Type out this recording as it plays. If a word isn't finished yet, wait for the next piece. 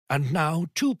And now,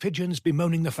 two pigeons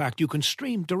bemoaning the fact you can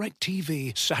stream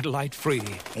DirecTV satellite-free.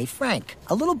 Hey, Frank,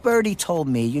 a little birdie told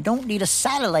me you don't need a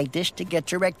satellite dish to get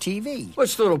DirecTV.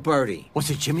 What's little birdie? Was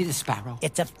it Jimmy the Sparrow?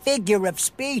 It's a figure of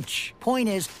speech. Point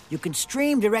is, you can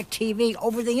stream DirecTV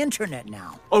over the internet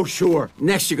now. Oh, sure.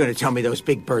 Next you're going to tell me those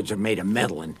big birds are made of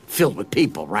metal and filled with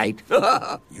people, right?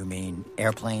 You mean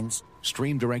airplanes?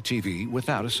 Stream DirecTV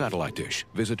without a satellite dish.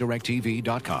 Visit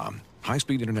DirecTV.com.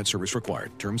 High-speed internet service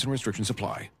required. Terms and restrictions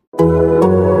apply.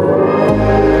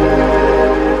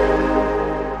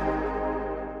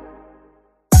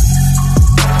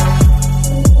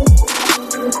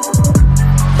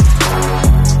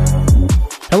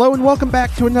 Hello and welcome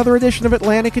back to another edition of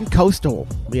Atlantic and Coastal,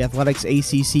 the Athletics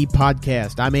ACC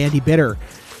podcast. I'm Andy Bitter,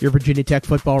 your Virginia Tech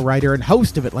football writer and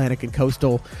host of Atlantic and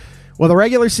Coastal. Well, the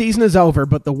regular season is over,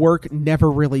 but the work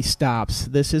never really stops.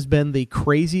 This has been the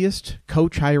craziest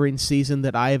coach hiring season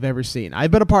that I have ever seen. I've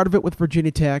been a part of it with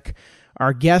Virginia Tech.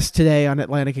 Our guest today on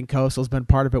Atlantic and Coastal has been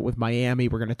part of it with Miami.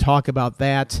 We're going to talk about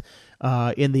that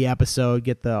in the episode,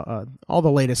 get the all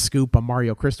the latest scoop on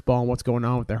Mario Cristobal and what's going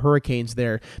on with the Hurricanes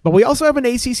there. But we also have an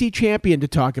ACC champion to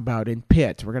talk about in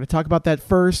Pitt. We're going to talk about that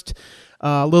first.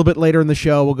 A little bit later in the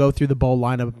show, we'll go through the bowl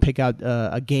lineup and pick out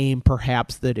a game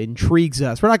perhaps that intrigues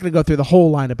us. We're not going to go through the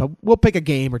whole lineup, but we'll pick a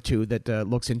game or two that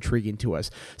looks intriguing to us.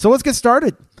 So let's get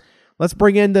started. Let's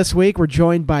bring in this week, we're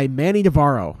joined by Manny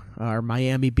Navarro, our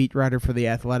Miami beat writer for The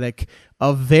Athletic,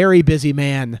 a very busy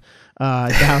man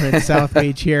down in South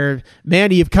Beach here.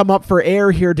 Manny, you've come up for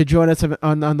air here to join us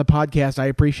on the podcast. I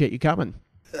appreciate you coming.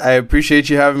 I appreciate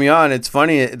you having me on. It's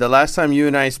funny, the last time you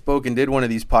and I spoke and did one of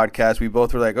these podcasts, we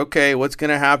both were like, okay, what's going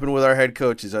to happen with our head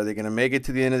coaches? Are they going to make it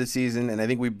to the end of the season? And I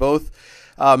think we both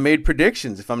made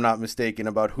predictions, if I'm not mistaken,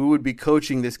 about who would be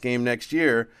coaching this game next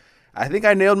year. I think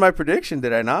I nailed my prediction,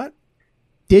 did I not?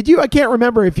 Did you? I can't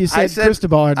remember if you said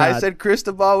Cristobal or not. I said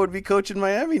Cristobal would be coaching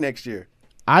Miami next year.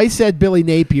 I said Billy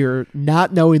Napier,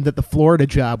 not knowing that the Florida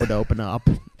job would open up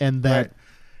and that, right,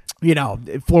 you know,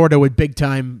 Florida would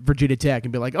big-time Virginia Tech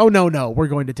and be like, oh, no, we're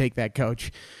going to take that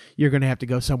coach. You're going to have to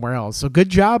go somewhere else. So good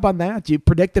job on that. You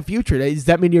predict the future. Does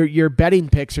that mean your betting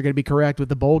picks are going to be correct with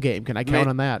the bowl game? Can I count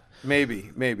on that? Maybe.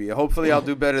 Hopefully I'll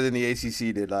do better than the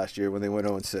ACC did last year when they went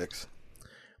 0-6.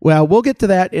 Well, we'll get to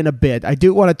that in a bit. I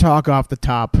do want to talk off the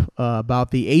top about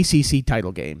the ACC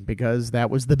title game because that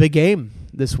was the big game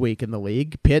this week in the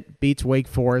league. Pitt beats Wake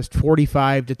Forest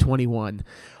 45-21.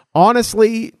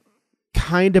 Honestly,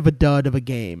 kind of a dud of a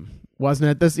game,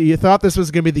 wasn't it? You thought this was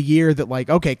going to be the year that,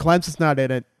 like, okay, Clemson's not in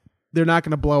it. They're not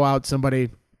going to blow out somebody.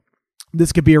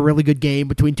 This could be a really good game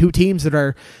between two teams that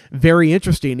are very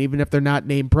interesting, even if they're not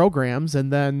named programs.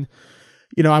 And then,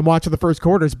 you know, I'm watching the first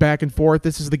quarters back and forth.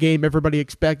 This is the game everybody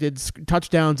expected,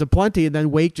 touchdowns aplenty, and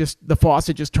then Wake the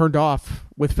faucet just turned off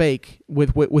with Wake.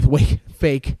 Maybe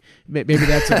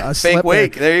that's a fake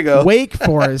Wake. There you go. Wake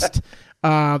Forest,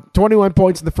 21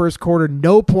 points in the first quarter,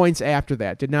 no points after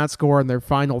that. Did not score on their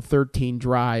final 13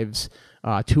 drives,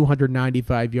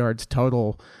 295 yards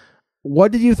total.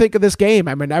 What did you think of this game?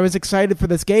 I mean, I was excited for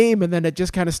this game, and then it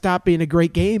just kind of stopped being a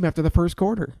great game after the first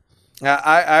quarter.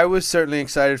 I was certainly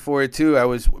excited for it, too. I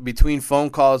was between phone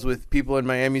calls with people in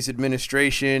Miami's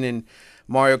administration and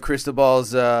Mario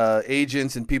Cristobal's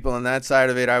agents and people on that side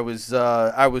of it. I was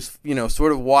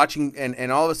sort of watching,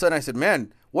 and all of a sudden I said,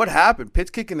 man, what happened?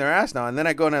 Pitt's kicking their ass now. And then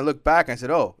I go and I look back and I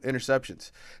said, oh, interceptions.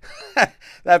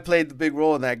 That played the big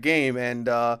role in that game. And,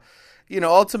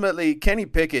 ultimately, Kenny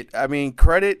Pickett, I mean,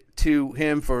 credit to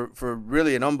him for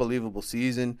really an unbelievable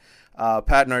season.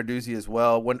 Pat Narduzzi as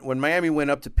well. When Miami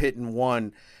went up to Pitt and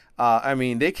won,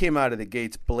 they came out of the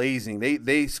gates blazing.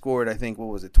 They scored, I think,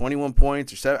 21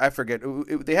 points or 7? I forget.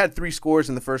 They had 3 scores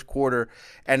in the first quarter,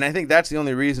 and I think that's the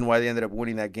only reason why they ended up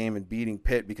winning that game and beating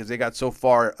Pitt, because they got so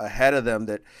far ahead of them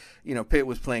that, Pitt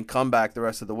was playing comeback the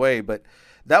rest of the way. But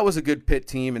that was a good Pitt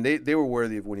team, and they were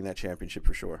worthy of winning that championship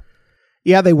for sure.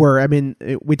 Yeah, they were. I mean,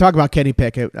 we talk about Kenny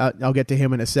Pickett. I'll get to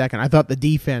him in a second. I thought the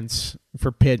defense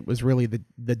for Pitt was really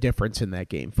the difference in that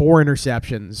game. 4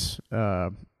 interceptions.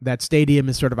 That stadium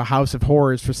is sort of a house of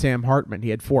horrors for Sam Hartman. He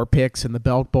had 4 picks in the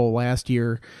Belk Bowl last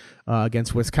year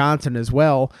against Wisconsin as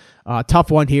well.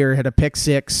 Tough one here. Had a pick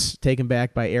 6 taken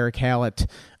back by Eric Hallett.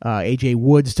 A.J.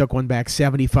 Woods took one back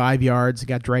 75 yards.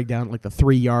 Got dragged down like the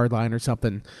 3-yard line or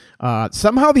something.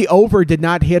 Somehow the over did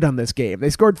not hit on this game.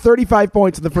 They scored 35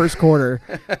 points in the first quarter.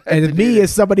 And me,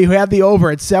 as somebody who had the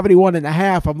over at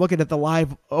 71.5, I'm looking at the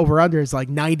live over-under. It's like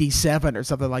 97 or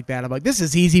something like that. I'm like, this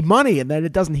is easy money. And then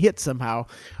it doesn't hit somehow.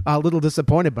 A little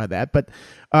disappointed by that. But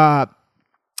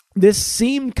this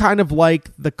seemed kind of like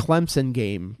the Clemson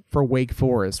game for Wake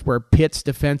Forest, where Pitt's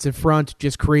defensive front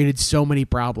just created so many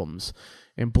problems.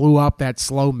 and blew up that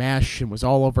slow mesh and was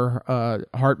all over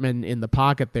Hartman in the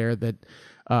pocket there, that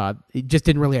he just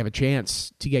didn't really have a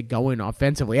chance to get going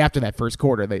offensively. After that first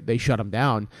quarter, they shut him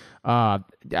down. I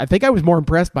think I was more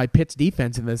impressed by Pitt's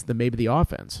defense in this than maybe the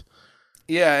offense.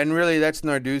 Yeah, and really that's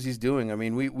Narduzzi's doing. I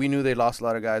mean, we knew they lost a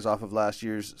lot of guys off of last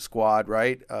year's squad,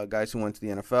 right? Guys who went to the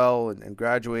NFL and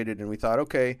graduated, and we thought,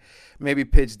 okay, maybe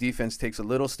Pitt's defense takes a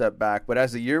little step back. But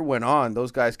as the year went on,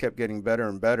 those guys kept getting better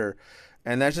and better.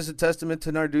 And that's just a testament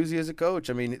to Narduzzi as a coach.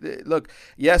 I mean, look,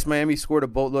 yes, Miami scored a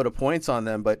boatload of points on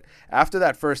them, but after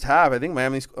that first half, I think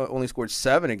Miami only scored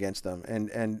 7 against them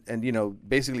and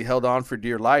basically held on for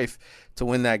dear life to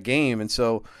win that game. And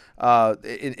so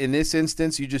in this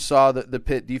instance, you just saw the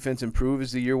Pitt defense improve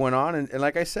as the year went on. And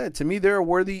like I said, to me, they're a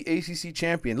worthy ACC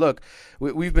champion. Look,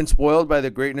 we've been spoiled by the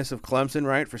greatness of Clemson,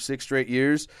 right, for 6 straight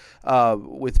years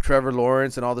with Trevor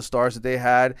Lawrence and all the stars that they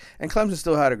had. And Clemson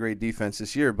still had a great defense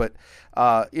this year. But,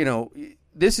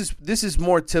 this is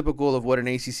more typical of what an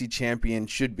ACC champion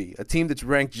should be, a team that's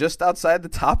ranked just outside the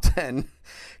top 10,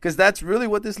 because that's really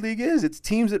what this league is. It's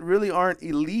teams that really aren't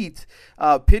elite.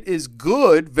 Pitt is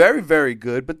good, very, very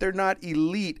good, but they're not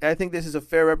elite. I think this is a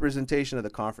fair representation of the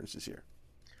conference this year.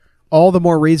 All the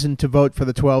more reason to vote for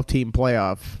the 12-team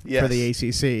playoff for the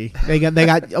ACC. They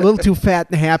got a little too fat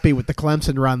and happy with the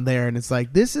Clemson run there, and it's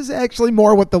like, this is actually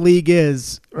more what the league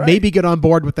is. Right. Maybe get on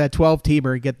board with that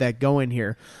 12-teamer and get that going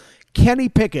here. Kenny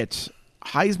Pickett,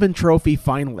 Heisman Trophy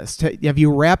finalist. Have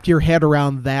you wrapped your head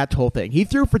around that whole thing? He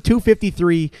threw for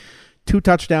 253, 2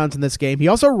 touchdowns in this game. He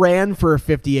also ran for a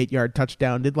 58-yard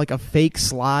touchdown, did like a fake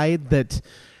slide that...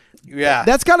 Yeah.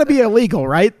 That's got to be illegal,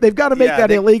 right? They've got to make that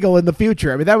illegal in the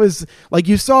future. I mean, that was like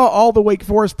you saw all the Wake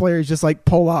Forest players just like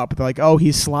pull up. They're like, oh,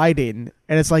 he's sliding.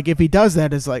 And it's like if he does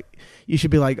that, it's like you should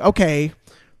be like, okay,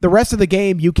 the rest of the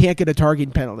game, you can't get a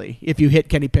targeting penalty if you hit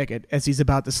Kenny Pickett as he's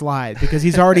about to slide because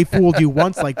he's already fooled you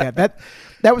once like that.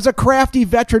 That was a crafty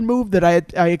veteran move that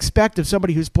I expect of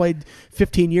somebody who's played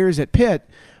 15 years at Pitt,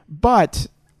 but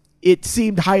it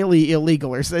seemed highly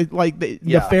illegal or like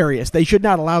nefarious. They should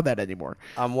not allow that anymore.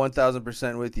 I'm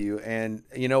 1,000% with you. And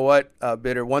you know what,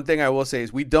 Bitter? One thing I will say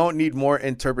is we don't need more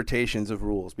interpretations of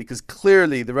rules because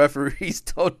clearly the referees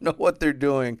don't know what they're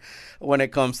doing when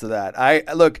it comes to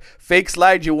that. Look, fake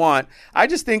slide you want. I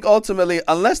just think ultimately,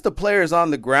 unless the player is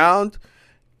on the ground,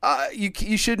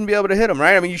 you shouldn't be able to hit him,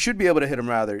 right? I mean, you should be able to hit him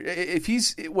rather. If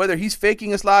whether he's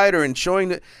faking a slide or in showing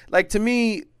that, like to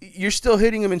me, you're still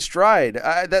hitting him in stride.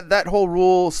 That whole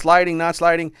rule, sliding, not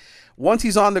sliding, once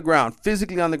he's on the ground,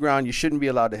 physically on the ground, you shouldn't be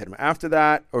allowed to hit him. After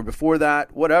that or before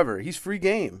that, whatever, he's free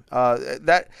game.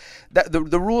 The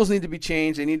rules need to be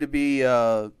changed. They need to be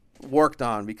worked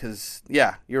on because,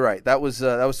 yeah, you're right. That was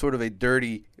sort of a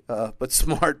dirty but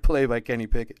smart play by Kenny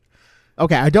Pickett.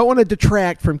 Okay, I don't want to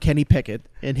detract from Kenny Pickett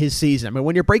and his season. I mean,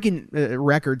 when you're breaking a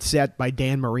record set by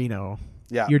Dan Marino,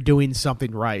 you're doing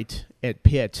something right at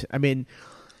Pitt. I mean,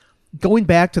 going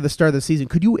back to the start of the season,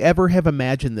 could you ever have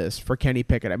imagined this for Kenny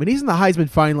Pickett? I mean, he's in the Heisman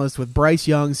finalists with Bryce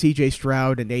Young, C.J.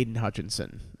 Stroud, and Aiden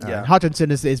Hutchinson. And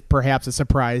Hutchinson is perhaps a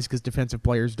surprise because defensive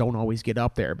players don't always get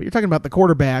up there. But you're talking about the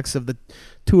quarterbacks of the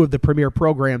 2 of the premier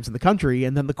programs in the country,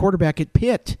 and then the quarterback at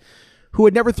Pitt, who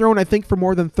had never thrown, I think, for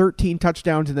more than 13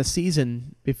 touchdowns in a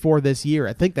season before this year.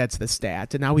 I think that's the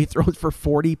stat. And now he throws for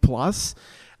 40+.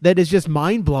 That is just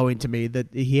mind-blowing to me that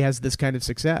he has this kind of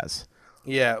success.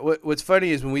 Yeah, what's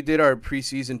funny is when we did our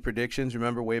preseason predictions,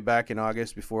 remember way back in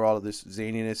August before all of this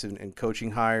zaniness and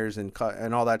coaching hires and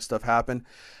all that stuff happened,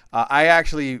 I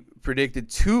actually predicted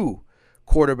 2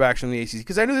 quarterbacks from the ACC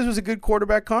because I knew this was a good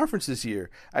quarterback conference this year.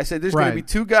 I said there's going to be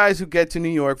 2 guys who get to New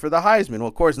York for the Heisman. Well,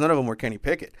 of course, none of them were Kenny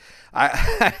Pickett. I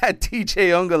had TJ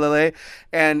Ungalele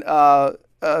and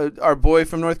our boy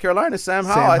from North Carolina, Sam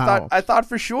Howell. I thought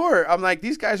for sure. I'm like,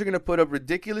 these guys are going to put up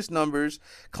ridiculous numbers.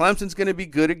 Clemson's going to be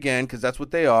good again because that's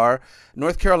what they are.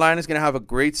 North Carolina's going to have a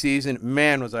great season.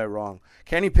 Man, was I wrong.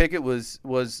 Kenny Pickett was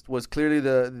clearly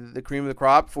the cream of the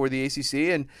crop for the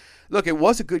ACC. And look, it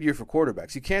was a good year for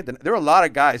quarterbacks. You can't. There were a lot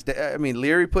of guys. I mean,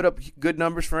 Leary put up good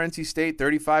numbers for NC State: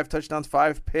 35 touchdowns,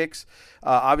 5 picks.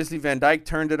 Obviously, Van Dyke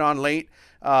turned it on late.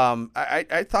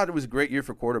 I thought it was a great year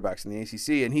for quarterbacks in the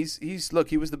ACC, and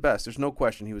he was the best. There's no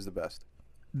question he was the best.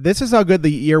 This is how good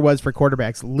the year was for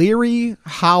quarterbacks. Leary,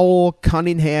 Howell,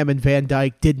 Cunningham, and Van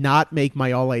Dyke did not make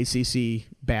my All-ACC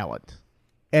ballot.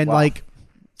 And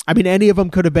I mean, any of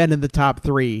them could have been in the top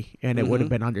 3, and it would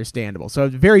have been understandable. So, a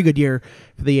very good year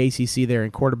for the ACC there in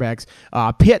quarterbacks.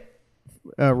 Pitt,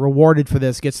 rewarded for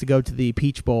this, gets to go to the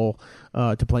Peach Bowl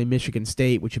to play Michigan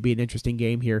State, which would be an interesting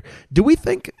game here. Do we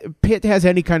think Pitt has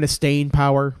any kind of staying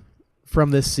power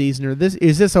from this season, or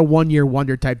is this a 1-year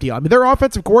wonder type deal? I mean, their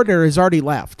offensive coordinator has already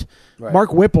left. Right.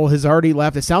 Mark Whipple has already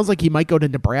left. It sounds like he might go to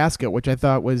Nebraska, which I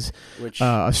thought was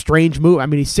a strange move. I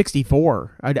mean, he's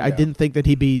 64. I didn't think that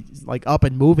he'd be like up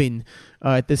and moving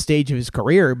at this stage of his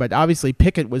career, but obviously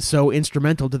Pickett was so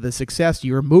instrumental to the success.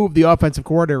 You remove the offensive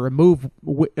coordinator, remove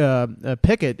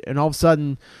Pickett, and all of a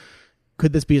sudden,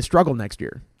 could this be a struggle next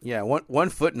year? Yeah, one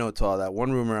footnote to all that.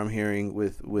 One rumor I'm hearing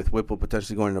with Whipple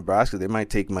potentially going to Nebraska, they might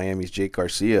take Miami's Jake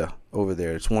Garcia over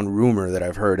there. It's one rumor that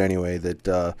I've heard anyway,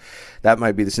 that that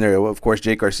might be the scenario. Of course,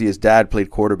 Jake Garcia's dad played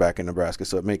quarterback in Nebraska,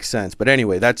 so it makes sense. But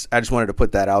anyway, I just wanted to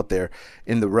put that out there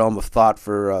in the realm of thought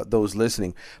for those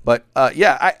listening. But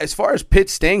as far as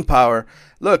Pitt's staying power,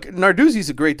 look, Narduzzi's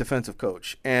a great defensive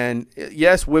coach. And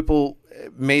yes, Whipple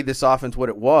made this offense what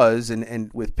it was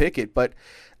and with Pickett, but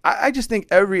I just think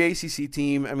every ACC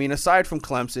team, I mean, aside from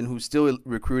Clemson, who's still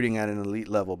recruiting at an elite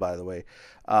level, by the way,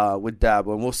 with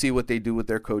Dabo, and we'll see what they do with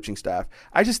their coaching staff.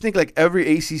 I just think like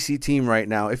every ACC team right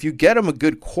now, if you get them a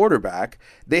good quarterback,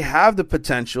 they have the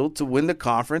potential to win the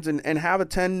conference and have a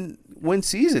 10-win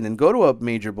season and go to a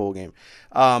major bowl game.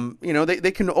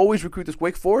 They can always recruit this.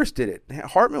 Wake Forest did it.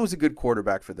 Hartman was a good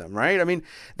quarterback for them, right? I mean,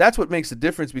 that's what makes the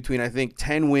difference between, I think,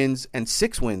 10 wins and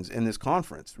 6 wins in this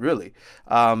conference, really.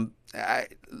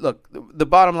 Look, the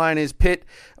bottom line is Pitt,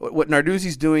 what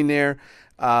Narduzzi's doing there,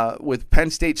 with Penn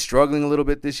State struggling a little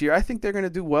bit this year, I think they're going to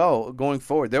do well going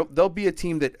forward. They'll be a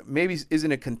team that maybe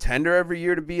isn't a contender every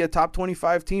year to be a top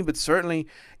 25 team, but certainly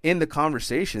in the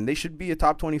conversation, they should be a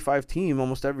top 25 team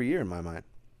almost every year in my mind.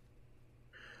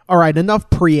 All right, enough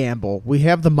preamble. We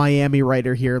have the Miami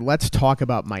writer here. Let's talk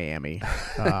about Miami.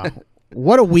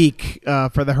 What a week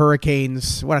for the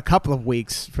Hurricanes. What a couple of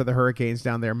weeks for the Hurricanes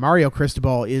down there. Mario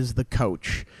Cristobal is the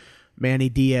coach. Manny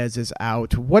Diaz is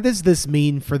out. What does this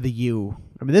mean for the U?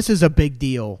 I mean, this is a big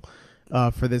deal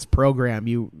for this program.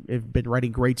 You have been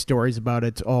writing great stories about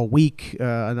it all week.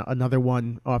 Another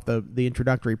one off the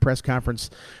introductory press conference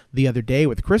the other day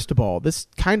with Cristobal. This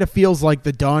kind of feels like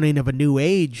the dawning of a new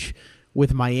age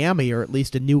with Miami, or at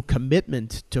least a new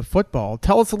commitment to football.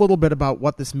 Tell us a little bit about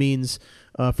what this means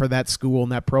for that school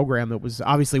and that program that was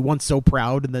obviously once so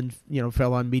proud and then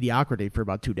fell on mediocrity for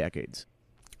about 2 decades.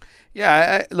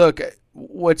 Yeah, look,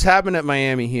 what's happened at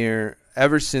Miami here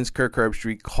ever since Kirk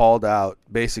Herbstreit called out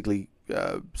basically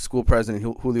school president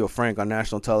Julio Frank on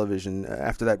national television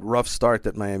after that rough start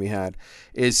that Miami had,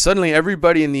 is suddenly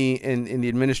everybody in the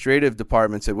administrative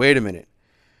department said, wait a minute,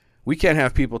 we can't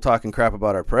have people talking crap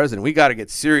about our president. We got to get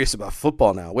serious about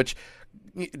football now, which,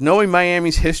 knowing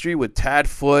Miami's history with Tad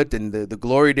Foote and the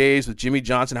glory days with Jimmy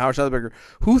Johnson, Howard Schnellenberger,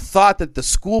 who thought that the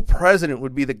school president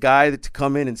would be the guy to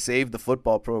come in and save the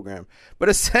football program? But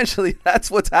essentially,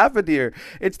 that's what's happened here.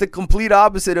 It's the complete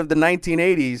opposite of the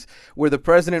 1980s, where the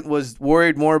president was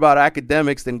worried more about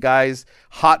academics than guys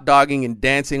hot-dogging and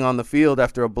dancing on the field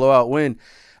after a blowout win.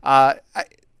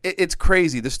 It's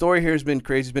crazy. The story here has been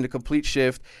crazy. It's been a complete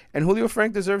shift. And Julio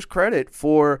Frank deserves credit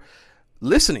for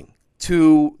listening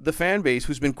to the fan base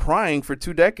who's been crying for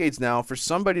 2 decades now for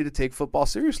somebody to take football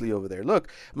seriously over there.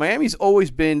 Look, Miami's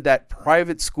always been that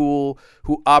private school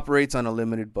who operates on a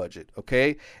limited budget,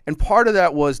 okay? And part of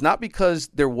that was not because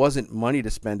there wasn't money to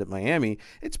spend at Miami.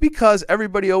 It's because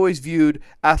everybody always viewed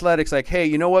athletics like, hey,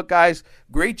 you know what, guys?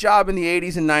 Great job in the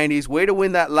 80s and 90s. Way to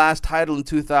win that last title in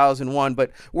 2001,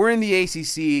 but we're in the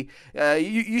ACC.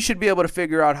 You should be able to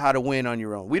figure out how to win on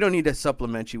your own. We don't need to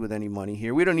supplement you with any money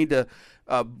here. We don't need to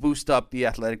boost up the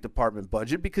athletic department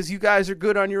budget because you guys are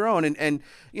good on your own, and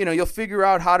you'll figure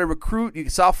out how to recruit.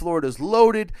 South Florida's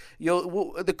loaded.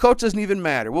 The coach doesn't even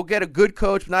matter. We'll get a good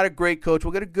coach, not a great coach.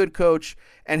 We'll get a good coach,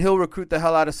 and he'll recruit the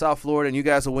hell out of South Florida, and you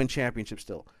guys will win championships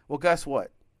still. Well, guess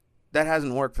what? That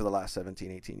hasn't worked for the last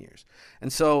 17, 18 years.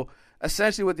 And so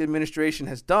essentially what the administration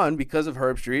has done because of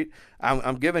Herbstreit,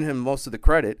 I'm giving him most of the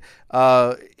credit,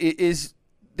 is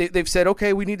they've said,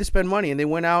 okay, we need to spend money. And they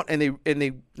went out and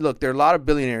they look, there are a lot of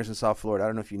billionaires in South Florida. I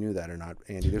don't know if you knew that or not,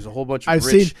 Andy. There's a whole bunch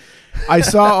of I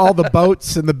saw all the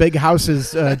boats and the big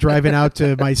houses driving out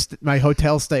to my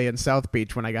hotel stay in South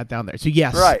Beach when I got down there. So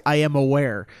yes, right. I am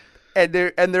aware. And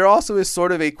there also is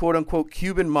sort of a quote-unquote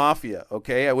Cuban mafia,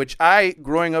 okay, which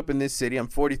growing up in this city, I'm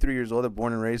 43 years old, I'm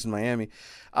born and raised in Miami,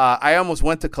 I almost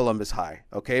went to Columbus High,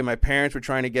 okay? My parents were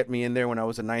trying to get me in there when I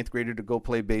was a 9th grader to go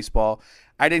play baseball.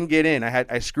 I didn't get in.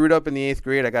 I screwed up in the 8th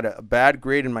grade. I got a bad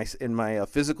grade in my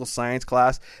physical science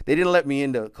class. They didn't let me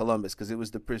into Columbus because it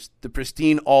was the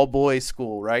pristine all-boys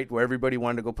school, right, where everybody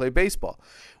wanted to go play baseball.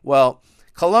 Well,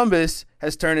 Columbus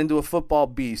has turned into a football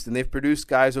beast, and they've produced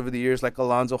guys over the years like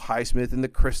Alonzo Highsmith and the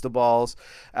Cristobals.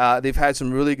 They've had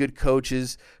some really good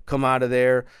coaches come out of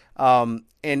there. And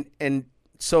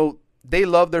so they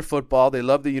love their football. They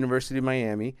love the University of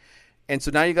Miami. And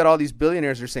so now you got all these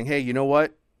billionaires that are saying, hey, you know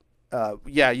what?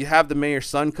 You have the mayor's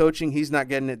son coaching. He's not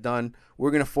getting it done.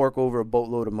 We're going to fork over a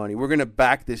boatload of money. We're going to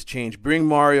back this change. Bring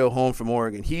Mario home from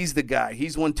Oregon. He's the guy.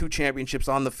 He's won 2 championships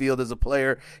on the field as a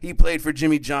player. He played for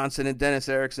Jimmy Johnson and Dennis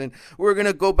Erickson. We're going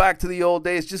to go back to the old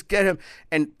days. Just get him.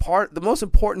 And the most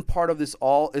important part of this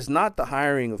all is not the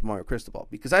hiring of Mario Cristobal,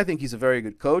 because I think he's a very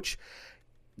good coach.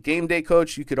 Game day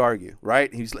coach, you could argue,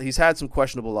 right? He's had some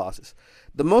questionable losses.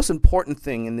 The most important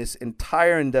thing in this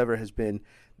entire endeavor has been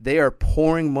they are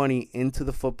pouring money into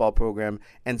the football program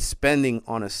and spending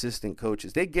on assistant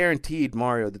coaches. They guaranteed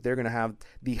Mario that they're going to have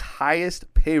the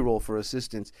highest payroll for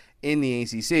assistants in the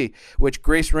ACC, which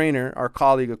Grace Rayner, our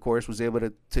colleague, of course, was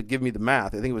able to give me the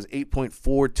math. I think it was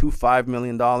 $8.425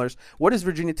 million. What does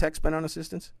Virginia Tech spend on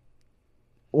assistants?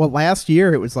 Well, last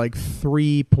year it was like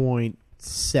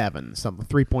 3.7, something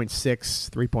 3.6,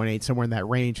 3.8, somewhere in that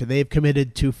range. And they've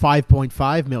committed to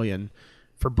 $5.5 million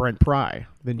for Brent Pry,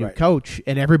 the new coach,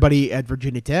 and everybody at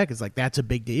Virginia Tech is like, that's a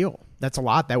big deal. That's a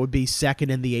lot. That would be second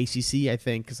in the ACC, I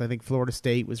think, because I think Florida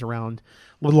State was around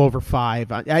a little over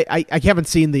 5. I haven't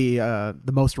seen the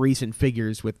most recent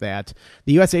figures with that.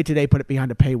 The USA Today put it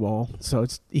behind a paywall, so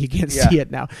you can't see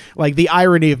it now. Like the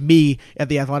irony of me at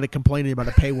The Athletic complaining about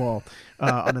a paywall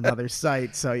on another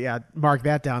site. So yeah, mark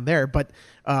that down there. But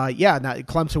now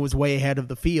Clemson was way ahead of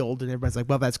the field, and everybody's like,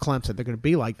 well, that's Clemson. They're going to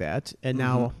be like that. And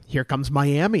now here comes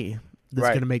Miami. That's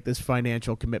going to make this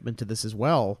financial commitment to this as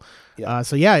well. Yeah.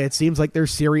 It seems like they're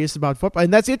serious about football.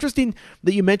 And that's interesting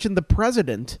that you mentioned the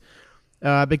president,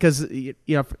 because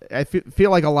I feel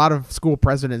like a lot of school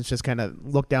presidents just kind of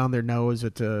look down their nose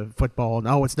at football and,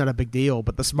 it's not a big deal.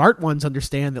 But the smart ones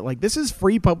understand that, like, this is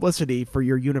free publicity for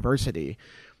your university.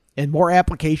 And more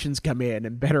applications come in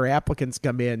and better applicants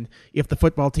come in if the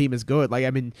football team is good. Like,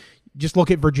 I mean, just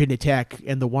look at Virginia Tech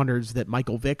and the wonders that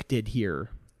Michael Vick did here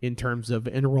in terms of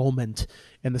enrollment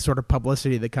and the sort of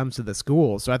publicity that comes to the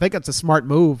school. So I think it's a smart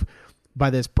move by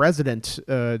this president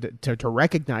to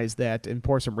recognize that and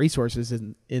pour some resources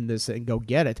in this and go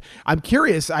get it. I'm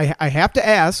curious. I have to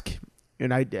ask,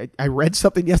 and I read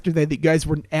something yesterday that you guys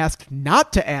were asked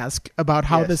not to ask about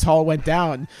how this all went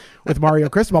down with Mario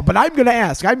Cristobal. But I'm going to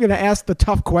ask. I'm going to ask the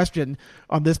tough question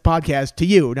on this podcast to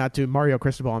you, not to Mario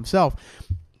Cristobal himself.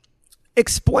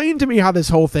 Explain to me how this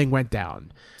whole thing went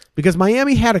down. Because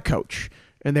Miami had a coach,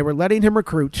 and they were letting him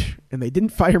recruit, and they didn't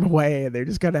fire him away, and they're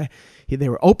just they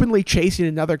were openly chasing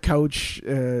another coach,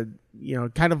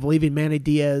 kind of leaving Manny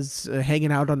Diaz hanging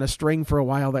out on a string for a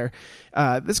while there.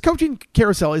 This coaching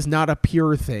carousel is not a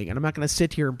pure thing, and I'm not going to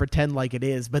sit here and pretend like it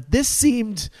is, but this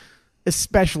seemed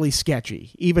especially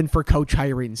sketchy, even for coach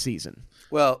hiring season.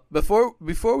 Well, before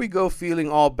we go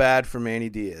feeling all bad for Manny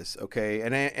Diaz, okay,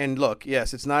 and look,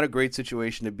 yes, it's not a great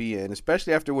situation to be in,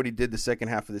 especially after what he did the second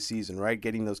half of the season, right?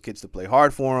 Getting those kids to play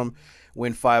hard for him,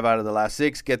 win 5 out of the last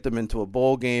 6, get them into a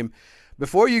bowl game.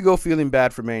 Before you go feeling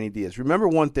bad for Manny Diaz, remember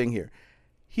one thing here.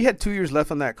 He had 2 years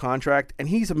left on that contract, and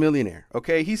he's a millionaire,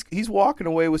 okay? He's walking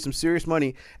away with some serious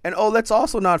money. And, let's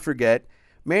also not forget,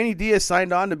 Manny Diaz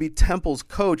signed on to be Temple's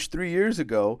coach 3 years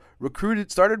ago,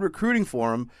 started recruiting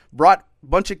for him, brought a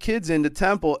bunch of kids into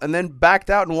Temple, and then backed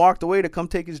out and walked away to come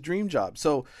take his dream job.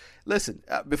 So, listen,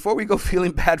 before we go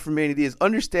feeling bad for Manny Diaz,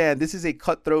 understand this is a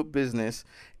cutthroat business,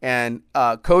 and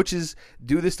coaches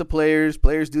do this to players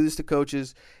do this to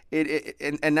coaches,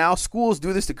 and now schools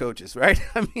do this to coaches, right?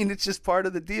 I mean, it's just part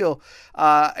of the deal,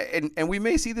 and we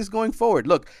may see this going forward.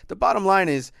 Look, the bottom line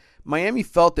is, Miami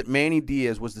felt that Manny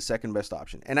Diaz was the second best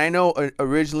option. And I know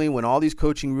originally when all these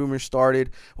coaching rumors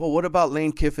started, well, what about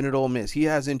Lane Kiffin at Ole Miss? He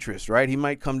has interest, right? He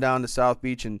might come down to South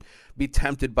Beach and be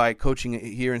tempted by coaching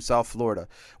here in South Florida.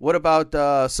 What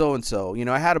about so-and-so?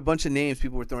 I had a bunch of names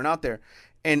people were throwing out there.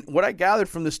 And what I gathered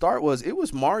from the start was it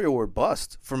was Mario or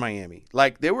bust for Miami.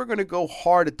 Like, they were going to go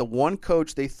hard at the one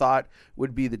coach they thought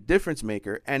would be the difference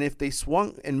maker. And if they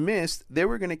swung and missed, they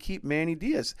were going to keep Manny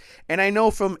Diaz. And I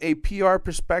know from a PR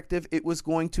perspective, it was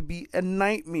going to be a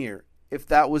nightmare if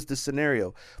that was the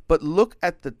scenario. But look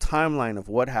at the timeline of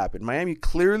what happened. Miami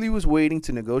clearly was waiting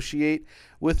to negotiate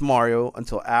with Mario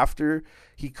until after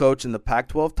he coached in the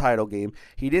Pac-12 title game.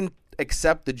 He didn't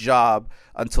accept the job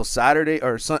until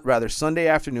Sunday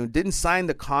afternoon, didn't sign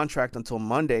the contract until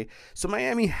Monday. So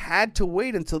Miami had to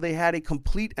wait until they had a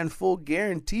complete and full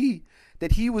guarantee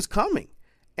that he was coming.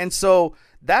 And so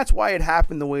That's why it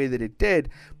happened the way that it did.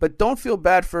 But don't feel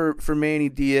bad for Manny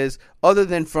Diaz, other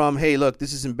than from, hey, look,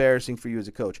 this is embarrassing for you as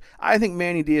a coach. I think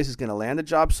Manny Diaz is going to land a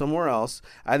job somewhere else.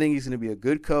 I think he's going to be a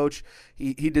good coach.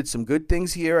 He did some good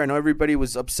things here. I know everybody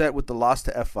was upset with the loss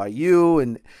to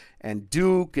FIU and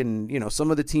Duke and,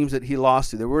 some of the teams that he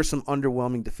lost to. There were some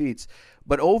underwhelming defeats.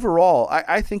 But overall,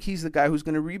 I think he's the guy who's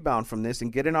going to rebound from this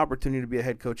and get an opportunity to be a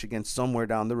head coach again somewhere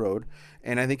down the road.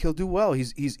 And I think he'll do well.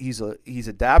 He's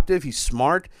adaptive. He's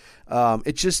smart.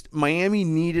 It's just Miami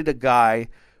needed a guy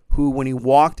who, when he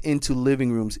walked into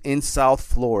living rooms in South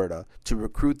Florida to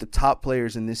recruit the top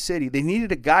players in this city, they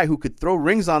needed a guy who could throw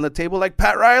rings on the table like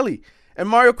Pat Riley. And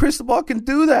Mario Cristobal can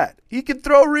do that. He can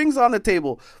throw rings on the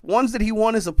table. Ones that he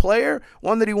won as a player,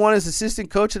 one that he won as assistant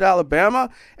coach at Alabama.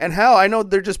 And hell, I know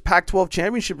they're just Pac-12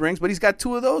 championship rings, but he's got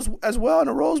 2 of those as well in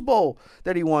a Rose Bowl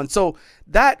that he won. So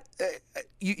that,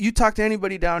 you talk to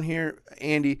anybody down here,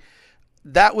 Andy,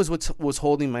 that was what was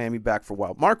holding Miami back for a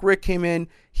while. Mark Richt came in.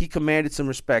 He commanded some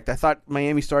respect. I thought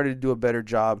Miami started to do a better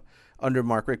job under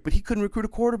Mark Richt, but he couldn't recruit a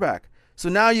quarterback. So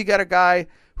now you got a guy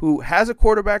who has a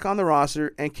quarterback on the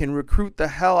roster and can recruit the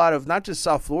hell out of not just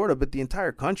South Florida, but the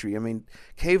entire country. I mean,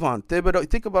 Kayvon Thibodeau,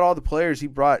 think about all the players he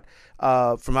brought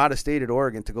from out of state at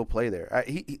Oregon to go play there.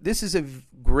 This is a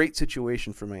great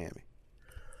situation for Miami.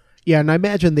 Yeah, and I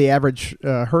imagine the average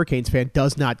Hurricanes fan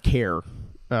does not care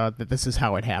that this is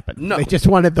how it happened. No. They just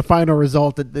wanted the final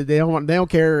result. They don't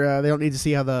care. They don't need to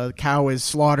see how the cow is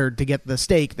slaughtered to get the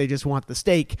steak. They just want the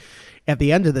steak at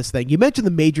the end of this thing. You mentioned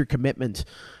the major commitment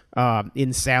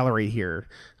in salary here.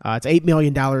 It's $8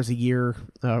 million a year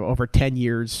over 10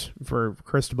 years for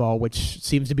Cristobal, which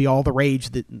seems to be all the rage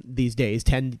these days,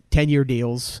 10-year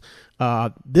deals.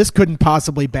 This couldn't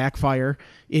possibly backfire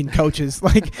in coaches.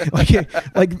 Look at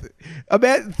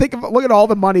all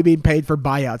the money being paid for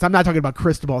buyouts. I'm not talking about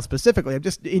Cristobal specifically. I'm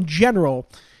just in general.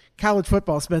 College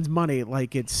football spends money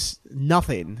like it's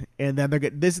nothing, and then they're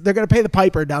going to pay the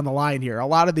piper down the line here. A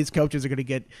lot of these coaches are going to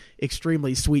get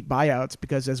extremely sweet buyouts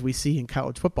because, as we see in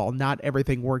college football, not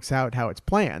everything works out how it's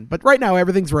planned. But right now,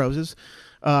 everything's roses.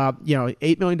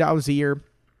 $8 million a year,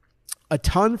 a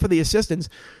ton for the assistants.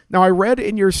 Now, I read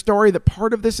in your story that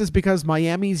part of this is because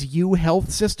Miami's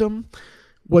UHealth system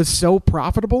was so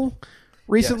profitable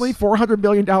recently. Yes. $400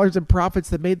 million in profits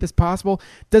that made this possible.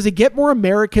 Does it get more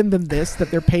American than this, that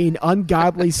they're paying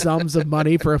ungodly sums of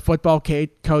money for a football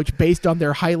coach based on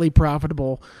their highly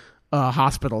profitable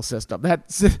hospital system?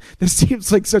 This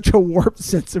seems like such a warped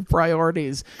sense of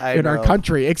priorities in our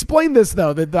country. Explain this,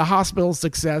 though, the hospital's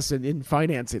success in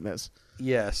financing this.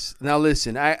 Yes. Now,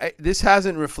 listen, this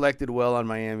hasn't reflected well on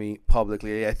Miami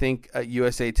publicly. I think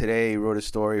USA Today wrote a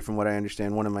story, from what I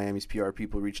understand. One of Miami's PR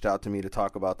people reached out to me to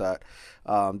talk about that,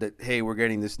 hey, we're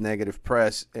getting this negative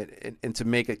press, and to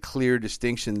make a clear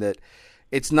distinction that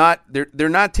it's not, they're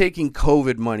not taking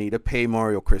COVID money to pay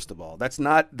Mario Cristobal. That's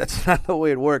not the way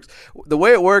it works. The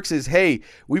way it works is, hey,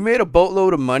 we made a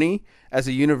boatload of money as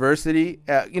a university,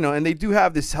 and they do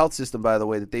have this health system, by the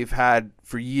way, that they've had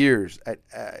for years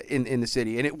in the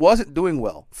city, and it wasn't doing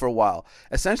well for a while.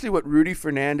 Essentially, what Rudy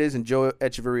Fernandez and Joe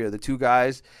Echeverria, the two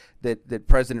guys that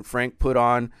President Frank put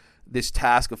on this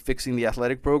task of fixing the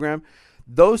athletic program,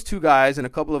 those two guys and a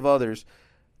couple of others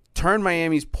turned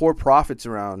Miami's poor profits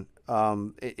around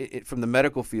from the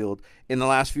medical field in the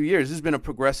last few years. This has been a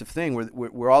progressive thing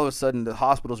where all of a sudden the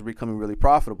hospitals are becoming really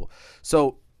profitable.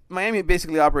 So Miami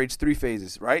basically operates 3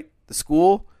 phases, right? The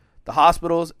school, the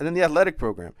hospitals, and then the athletic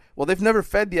program. Well, they've never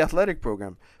fed the athletic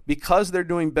program because they're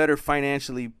doing better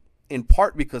financially, in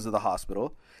part because of the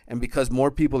hospital and because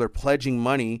more people are pledging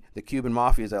money, the Cuban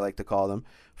mafia, as I like to call them,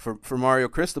 for Mario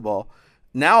Cristobal.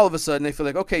 Now all of a sudden they feel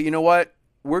like, okay, you know what?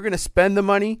 We're going to spend the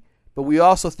money, but we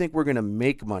also think we're going to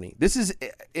make money. This is,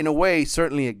 in a way,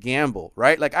 certainly a gamble,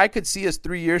 right? Like, I could see us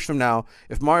 3 years from now,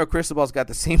 if Mario Cristobal's got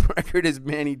the same record as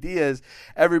Manny Diaz,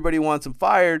 everybody wants him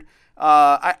fired.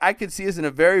 I could see us in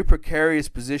a very precarious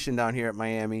position down here at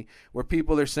Miami where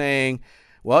people are saying,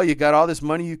 well, you got all this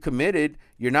money you committed.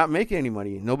 You're not making any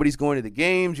money. Nobody's going to the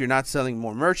games. You're not selling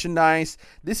more merchandise.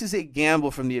 This is a gamble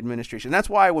from the administration. That's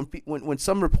why when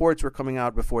some reports were coming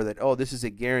out before that, oh, this is a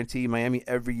guarantee. Miami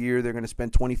every year they're going to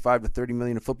spend $25 to $30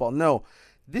 million in football. No,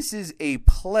 this is a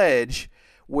pledge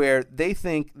where they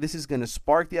think this is going to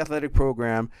spark the athletic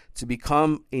program to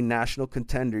become a national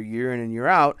contender year in and year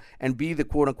out and be the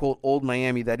quote-unquote old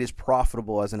Miami that is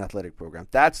profitable as an athletic program.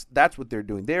 That's what they're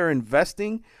doing. They're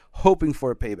investing, hoping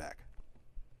for a payback.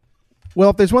 Well,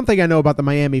 if there's one thing I know about the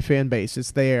Miami fan base,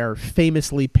 it's they are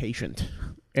famously patient.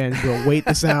 and we'll wait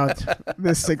this out.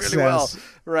 This success. Really well.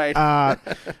 Right.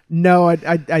 No,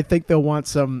 I think they'll want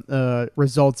some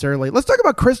results early. Let's talk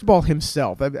about Cristobal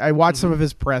himself. I watched some of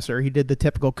his presser. He did the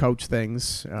typical coach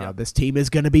things. This team is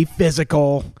going to be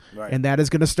physical, and that is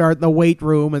going to start in the weight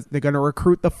room. They're going to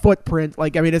recruit the footprint.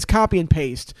 It's copy and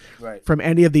paste from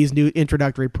any of these new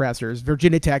introductory pressers.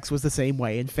 Virginia Tech's was the same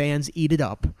way, and fans eat it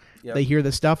up. Yep. They hear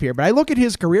the stuff here. But I look at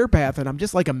his career path, and I'm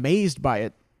just amazed by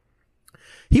it.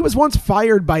 He was once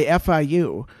fired by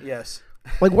FIU. Yes.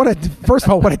 First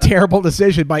of all, what a terrible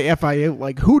decision by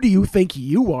FIU. Who do you think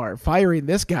you are firing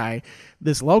this guy,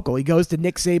 this local? He goes to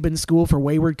Nick Saban's school for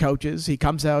wayward coaches. He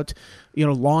comes out,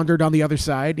 laundered on the other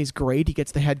side. He's great. He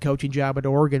gets the head coaching job at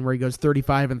Oregon where he goes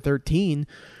 35-13.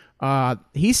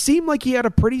 He seemed like he had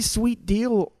a pretty sweet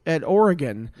deal at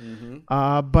Oregon.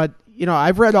 But,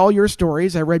 I've read all your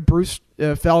stories. I read Bruce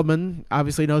Feldman,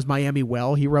 obviously knows Miami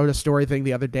well. He wrote a story thing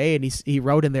the other day, and he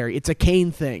wrote in there, it's a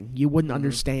Kane thing. You wouldn't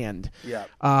understand.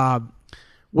 Yeah.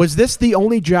 Was this the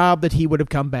only job that he would have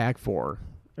come back for?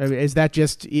 Is that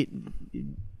just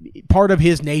part of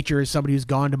his nature as somebody who's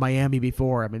gone to Miami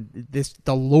before?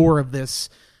 The lure of this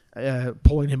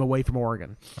pulling him away from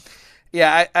Oregon.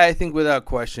 Yeah, I think without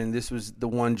question, this was the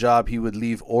one job he would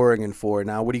leave Oregon for.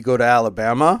 Now, would he go to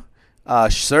Alabama?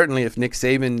 Certainly, if Nick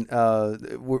Saban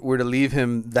were to leave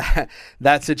him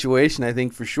that situation, I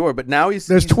think for sure. But now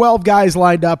there's 12 guys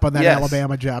lined up on that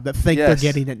Alabama job that think they're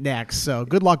getting it next. So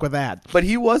good luck with that. But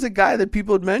he was a guy that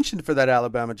people had mentioned for that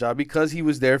Alabama job because he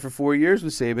was there for 4 years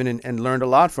with Saban and learned a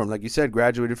lot from him. Like you said,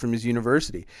 graduated from his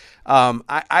university.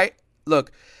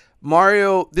 Look.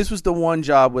 Mario, this was the one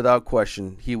job without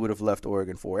question he would have left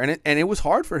Oregon for. And it was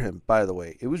hard for him, by the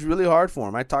way. It was really hard for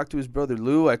him. I talked to his brother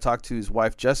Lou. I talked to his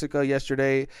wife Jessica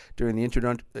yesterday during the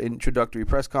introductory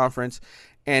press conference.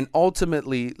 And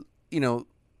ultimately,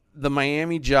 the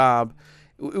Miami job,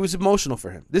 it was emotional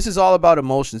for him. This is all about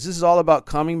emotions. This is all about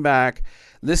coming back,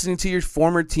 listening to your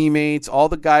former teammates, all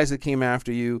the guys that came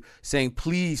after you, saying,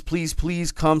 please, please,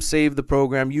 please come save the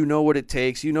program. You know what it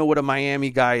takes. You know what a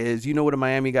Miami guy is. You know what a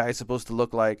Miami guy is supposed to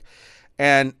look like.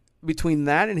 And between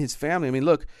that and his family,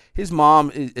 look, his mom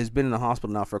has been in the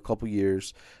hospital now for a couple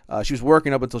years. She was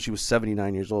working up until she was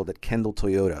 79 years old at Kendall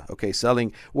Toyota,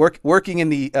 working in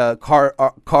the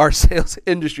car sales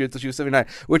industry until she was 79,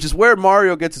 which is where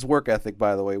Mario gets his work ethic,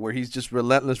 by the way, where he's just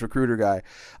relentless recruiter guy.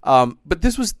 But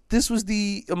this was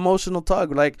the emotional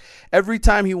tug. Every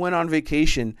time he went on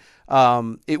vacation,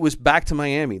 it was back to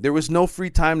Miami. There was no free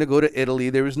time to go to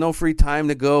Italy. There was no free time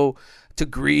to go to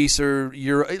Greece or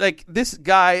Europe. This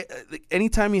guy,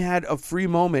 anytime he had a free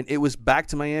moment, it was back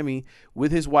to Miami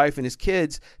with his wife and his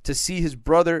kids to see his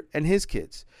brother and his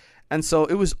kids. And so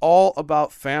it was all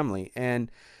about family. And,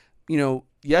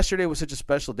 yesterday was such a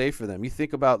special day for them. You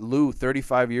think about Lou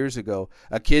 35 years ago,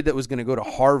 a kid that was going to go to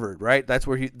Harvard, right? That's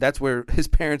where his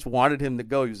parents wanted him to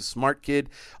go. He was a smart kid,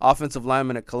 offensive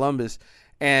lineman at Columbus.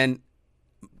 And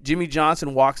Jimmy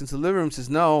Johnson walks into the living room and says,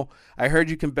 no, I heard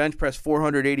you can bench press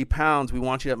 480 pounds. We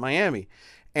want you at Miami.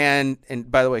 And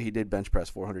by the way, he did bench press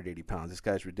 480 pounds. This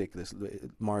guy's ridiculous,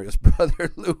 Mario's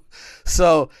brother, Lou.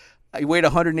 So he weighed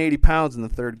 180 pounds in the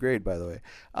third grade, by the way.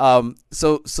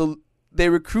 So they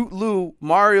recruit Lou.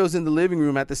 Mario's in the living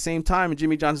room at the same time, and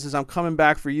Jimmy Johnson says, I'm coming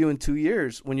back for you in 2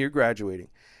 years when you're graduating.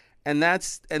 And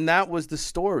that was the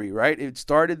story, right? It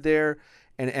started there.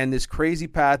 And this crazy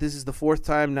path, this is the fourth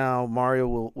time now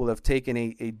Mario will have taken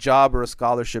a job or a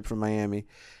scholarship from Miami.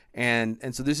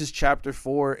 And so this is chapter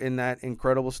 4 in that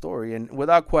incredible story. And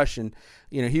without question,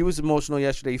 he was emotional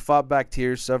yesterday. He fought back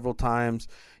tears several times.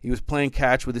 He was playing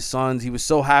catch with his sons. He was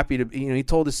so happy to, he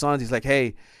told his sons, he's like,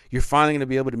 hey, you're finally going to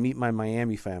be able to meet my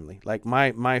Miami family, like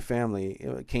my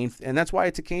family, Kane. And that's why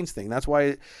it's a Canes thing. That's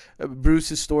why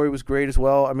Bruce's story was great as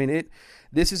well.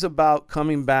 This is about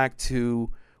coming back to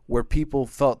where people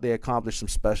felt they accomplished some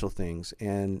special things.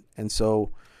 And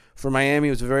so for Miami,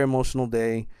 it was a very emotional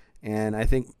day. And I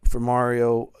think for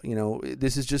Mario,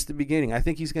 this is just the beginning. I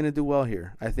think he's going to do well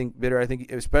here. I think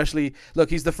especially, look,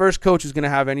 he's the first coach who's going to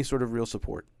have any sort of real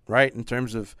support, right? In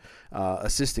terms of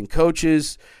assistant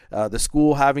coaches, the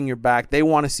school having your back. They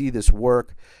want to see this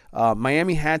work.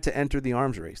 Miami had to enter the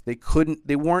arms race.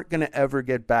 They weren't going to ever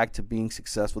get back to being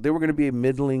successful. They were going to be a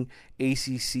middling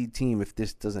ACC team if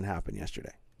this doesn't happen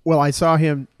yesterday. Well, I saw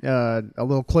him, a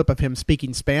little clip of him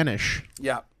speaking Spanish.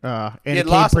 Yeah. And it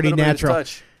came pretty natural.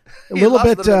 A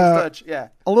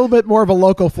little bit more of a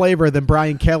local flavor than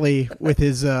Brian Kelly with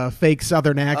his fake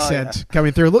Southern accent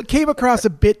coming through. Came across a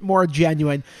bit more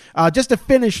genuine. Just to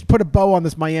finish, put a bow on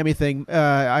this Miami thing,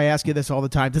 I ask you this all the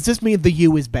time. Does this mean the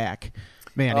U is back?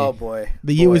 Manny. Oh, boy.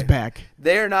 The U is back.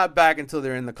 They're not back until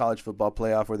they're in the college football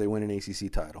playoff where they win an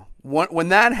ACC title. When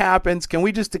that happens, can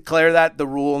we just declare that the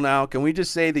rule now? Can we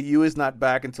just say the U is not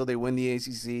back until they win the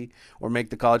ACC or make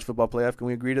the college football playoff? Can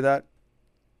we agree to that?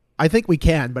 I think we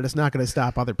can, but it's not going to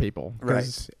stop other people.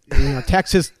 Right.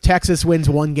 Texas wins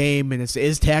one game, and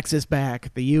is Texas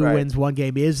back? The U wins one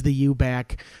game, is the U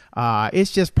back?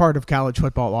 It's just part of college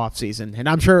football offseason. And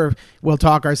I'm sure we'll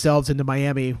talk ourselves into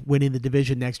Miami winning the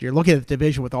division next year. Looking at the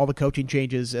division with all the coaching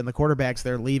changes and the quarterbacks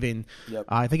they're leaving,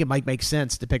 I think it might make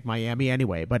sense to pick Miami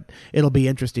anyway, but it'll be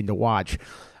interesting to watch.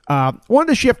 Wanted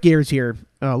to shift gears here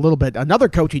a little bit. Another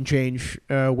coaching change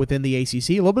within the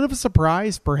ACC. A little bit of a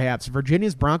surprise, perhaps.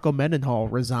 Virginia's Bronco Mendenhall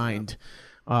resigned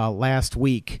last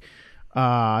week.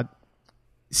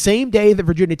 Same day that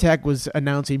Virginia Tech was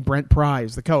announcing Brent Pry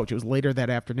as the coach. It was later that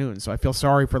afternoon. So I feel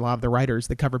sorry for a lot of the writers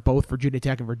that cover both Virginia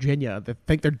Tech and Virginia that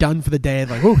think they're done for the day.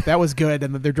 Like, ooh, that was good.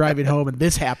 And then they're driving home and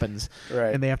this happens.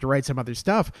 Right. And they have to write some other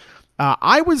stuff.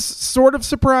 I was sort of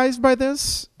surprised by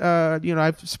this.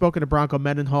 I've spoken to Bronco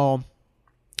Mendenhall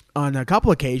on a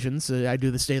couple occasions. I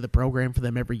do the State of the Program for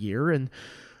them every year. And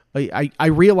I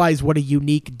realize what a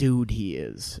unique dude he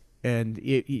is. And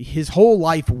his whole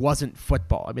life wasn't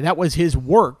football. I mean, that was his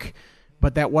work,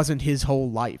 but that wasn't his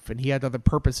whole life. And he had other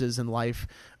purposes in life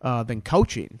than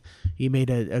coaching. He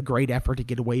made a great effort to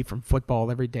get away from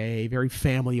football every day, very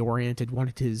family-oriented,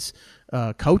 wanted his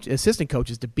assistant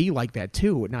coaches to be like that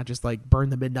too, not just like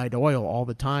burn the midnight oil all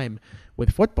the time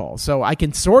with football. So I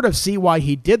can sort of see why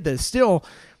he did this. Still,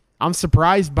 I'm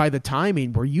surprised by the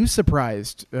timing. Were you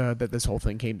surprised that this whole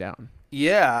thing came down?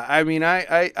 Yeah, I mean,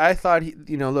 I thought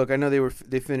look, I know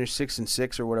they finished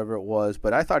 6-6 or whatever it was,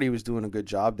 but I thought he was doing a good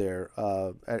job there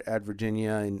at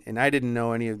Virginia, and I didn't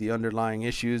know any of the underlying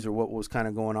issues or what was kind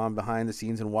of going on behind the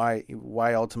scenes and why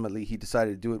ultimately he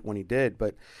decided to do it when he did.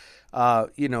 But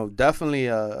definitely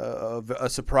a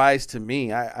surprise to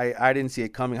me. I didn't see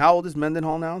it coming. How old is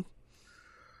Mendenhall now?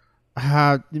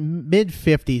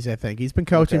 Mid-50s, I think. He's been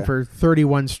coaching for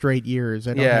 31 straight years.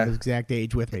 I don't have his exact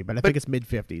age with me, but I think it's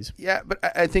mid-50s. Yeah, but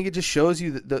I think it just shows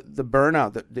you the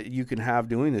burnout that you can have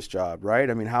doing this job, right?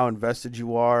 I mean, how invested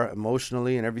you are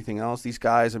emotionally and everything else. These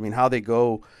guys, I mean, how they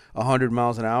go 100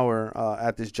 miles an hour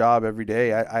at this job every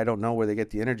day, I don't know where they get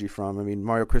the energy from. I mean,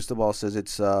 Mario Cristobal says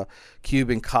it's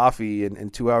Cuban coffee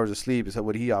and 2 hours of sleep is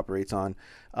what he operates on.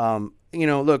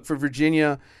 Look, for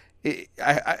Virginia,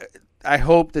 I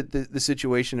hope that the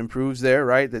situation improves there,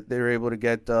 right? That they're able to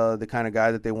get the kind of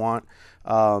guy that they want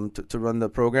to run the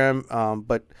program.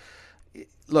 But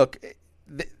look,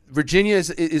 Virginia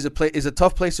is a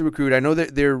tough place to recruit. I know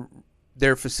that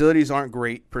their facilities aren't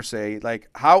great per se. Like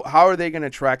how are they going to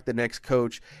attract the next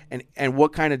coach, and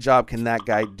what kind of job can that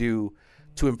guy do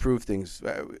to improve things?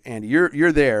 Andy,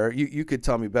 you're there. You could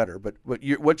tell me better. But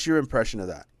what's your impression of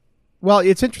that? Well,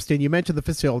 it's interesting. You mentioned the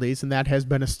facilities, and that has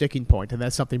been a sticking point, and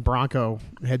that's something Bronco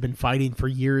had been fighting for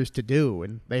years to do.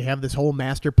 And they have this whole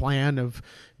master plan of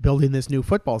building this new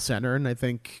football center, and I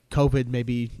think COVID,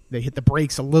 maybe they hit the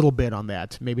brakes a little bit on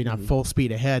that, maybe not full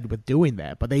speed ahead with doing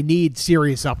that, but they need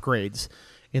serious upgrades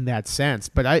in that sense.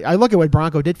 But I look at what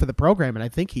Bronco did for the program, and I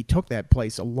think he took that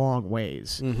place a long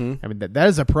ways. Mm-hmm. I mean, that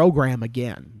is a program,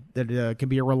 again, that can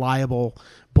be a reliable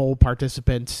bowl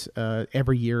participant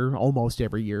every year, almost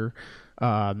every year.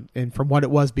 And from what it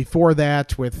was before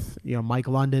that with Mike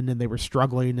London, and they were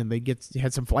struggling, and they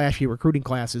had some flashy recruiting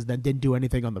classes that didn't do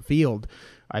anything on the field,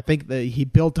 I think that he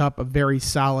built up a very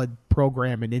solid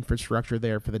program and infrastructure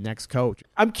there for the next coach.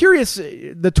 I'm curious,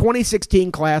 the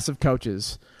 2016 class of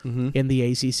coaches in the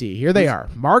ACC. Here they are.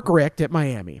 Mark Richt at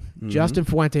Miami, Justin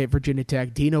Fuente at Virginia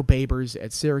Tech, Dino Babers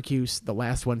at Syracuse, the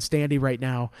last one standing right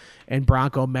now, and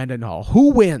Bronco Mendenhall. Who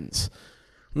wins?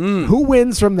 Who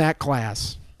wins from that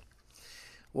class?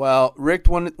 Well, Richt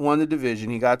won the division.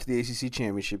 He got to the ACC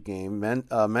championship game.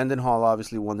 Mendenhall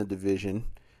obviously won the division.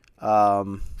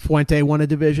 Fuente won a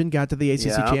division, got to the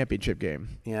ACC championship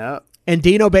game. Yeah. And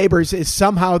Dino Babers is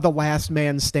somehow the last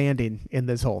man standing in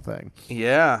this whole thing.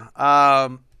 Yeah.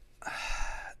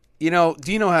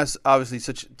 Dino has obviously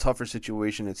such a tougher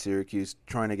situation at Syracuse,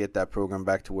 trying to get that program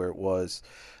back to where it was.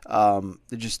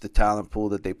 Just the talent pool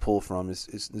that they pull from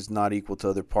is not equal to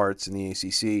other parts in the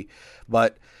ACC.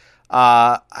 But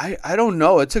I don't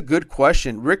know. It's a good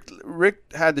question. Rick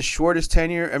had the shortest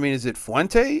tenure. I mean, is it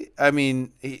Fuente? I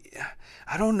mean,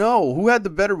 I don't know. Who had the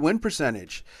better win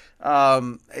percentage?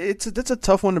 That's a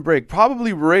tough one to break.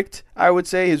 Probably Richt, I would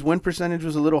say. His win percentage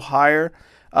was a little higher.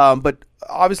 But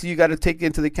obviously you got to take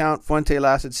into account Fuente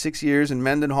lasted 6 years, and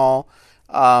Mendenhall,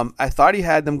 I thought he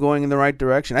had them going in the right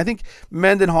direction. I think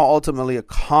Mendenhall ultimately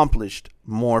accomplished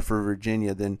more for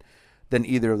Virginia than than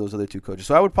either of those other two coaches.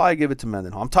 So I would probably give it to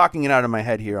Mendenhall. I'm talking it out of my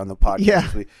head here on the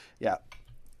podcast. Yeah.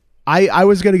 I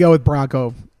was going to go with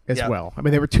Bronco as well. I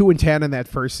mean, they were 2-10 in that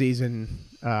first season.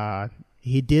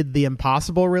 He did the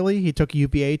impossible, really. He took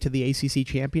UVA to the ACC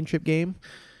championship game.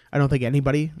 I don't think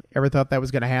anybody ever thought that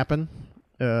was going to happen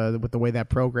with the way that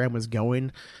program was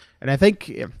going. And I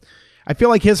feel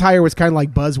like his hire was kind of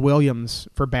like Buzz Williams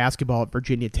for basketball at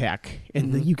Virginia Tech.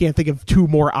 And you can't think of two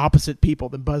more opposite people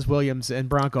than Buzz Williams and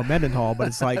Bronco Mendenhall, but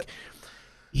it's like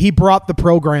he brought the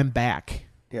program back.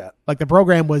 Yeah. Like the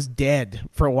program was dead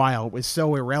for a while. It was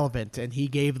so irrelevant, and he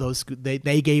gave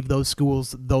they gave those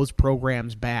schools those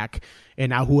programs back.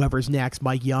 And now whoever's next,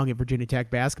 Mike Young at Virginia Tech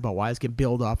basketball-wise, can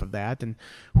build off of that. And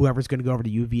whoever's going to go over to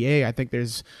UVA, I think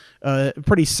there's a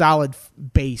pretty solid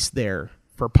base there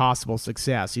for possible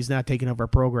success. He's not taking over a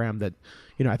program that,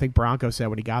 I think Bronco said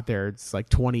when he got there, it's like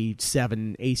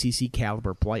 27 ACC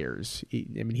caliber players.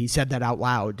 He said that out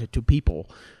loud to people.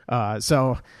 I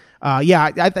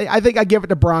think I give it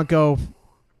to Bronco.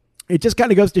 It just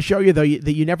kind of goes to show you, though,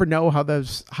 that you never know how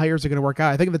those hires are going to work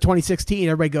out. I think in the 2016,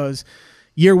 everybody goes,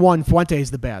 year one, Fuente's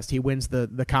the best. He wins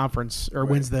the conference or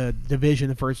wins the division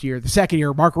the first year. The second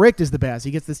year, Mark Richt is the best.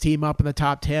 He gets this team up in the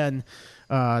top 10,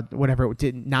 whatever it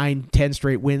did, 9-10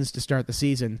 straight wins to start the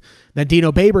season. Then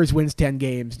Dino Babers wins 10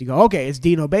 games. You go, okay, it's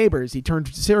Dino Babers. He turned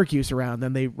Syracuse around.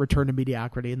 Then they return to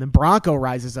mediocrity. And then Bronco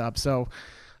rises up. So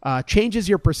changes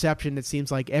your perception, it seems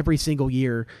like, every single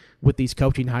year with these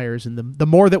coaching hires. And the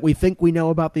more that we think we know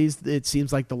about these, it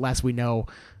seems like the less we know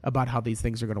about how these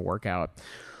things are going to work out.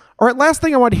 All right, last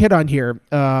thing I want to hit on here.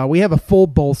 We have a full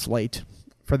bowl slate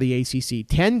for the ACC,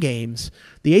 10 games.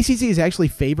 The ACC is actually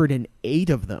favored in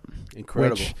 8 of them.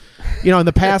 Incredible. Which, in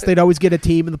the past, they'd always get a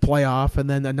team in the playoff, and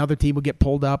then another team would get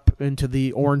pulled up into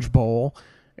the Orange Bowl,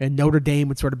 and Notre Dame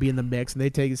would sort of be in the mix, and they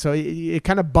take it. So it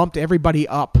kind of bumped everybody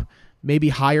up, maybe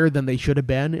higher than they should have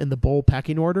been in the bowl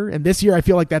pecking order. And this year, I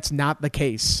feel like that's not the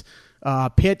case.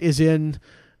 Pitt is in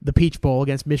the Peach Bowl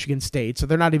against Michigan State, so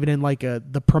they're not even in like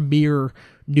the premier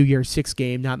New Year's Six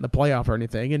game, not in the playoff or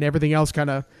anything, and everything else kind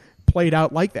of played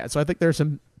out like that. So I think there's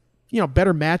some,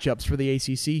 better matchups for the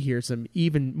ACC here, some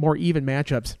more even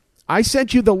matchups. I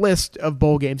sent you the list of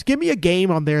bowl games. Give me a game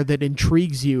on there that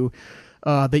intrigues you,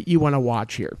 that you want to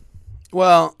watch here.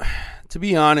 Well, to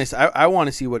be honest, I want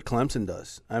to see what Clemson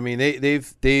does. I mean,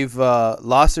 they've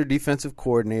lost their defensive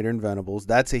coordinator in Venables.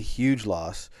 That's a huge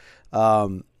loss.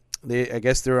 I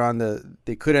guess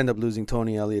they could end up losing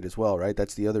Tony Elliott as well, right?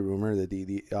 That's the other rumor, that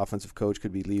the offensive coach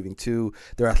could be leaving too.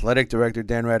 Their athletic director,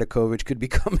 Dan Radakovich, could be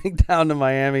coming down to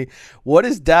Miami. What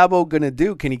is Dabo going to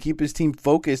do? Can he keep his team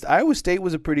focused? Iowa State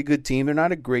was a pretty good team. They're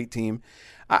not a great team.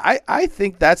 I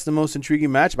think that's the most intriguing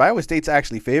matchup. Iowa State's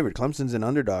actually favored. Clemson's an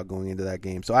underdog going into that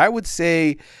game. So I would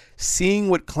say seeing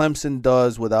what Clemson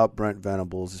does without Brent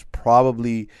Venables is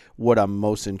probably what I'm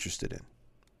most interested in.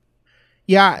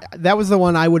 Yeah, that was the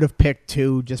one I would have picked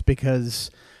too, just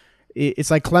because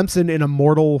it's like Clemson in a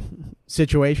mortal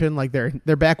situation. Like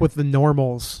they're back with the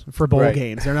normals for bowl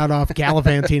games. They're not off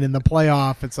gallivanting in the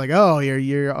playoff. It's like, oh,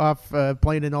 you're off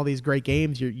playing in all these great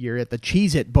games. You're at the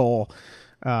Cheez-It Bowl,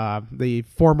 the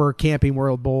former Camping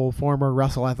World Bowl, former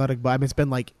Russell Athletic Bowl. I mean, it's been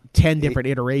like 10 different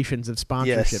iterations of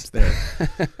sponsorships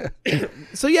there.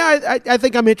 So yeah, I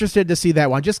think I'm interested to see that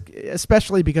one, just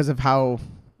especially because of how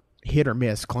hit or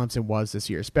miss Clemson was this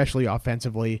year, especially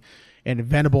offensively. And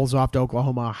Venables off to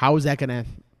Oklahoma, how is that going to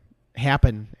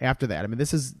happen after that? I mean,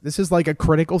 this is like a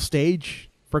critical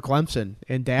stage for Clemson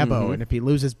and Dabo, and if he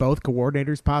loses both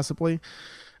coordinators possibly,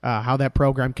 how that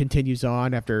program continues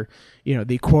on after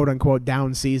the quote unquote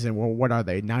down season. Well, what are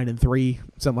they, 9-3,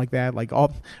 something like that? Like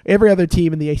every other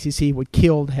team in the ACC would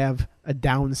kill to have a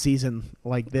down season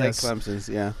like this. Like Clemson's,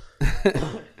 yeah.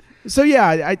 So,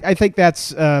 yeah, I think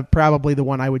that's probably the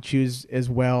one I would choose as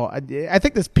well. I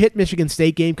think this Pitt-Michigan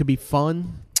State game could be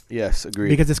fun. Yes, agreed.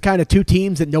 Because it's kind of two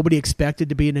teams that nobody expected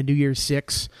to be in a New Year's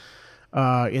Six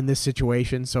in this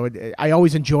situation. So I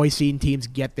always enjoy seeing teams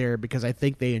get there because I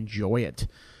think they enjoy it.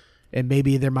 And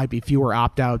maybe there might be fewer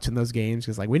opt-outs in those games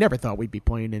because, we never thought we'd be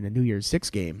playing in a New Year's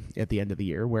Six game at the end of the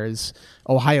year, whereas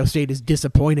Ohio State is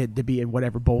disappointed to be in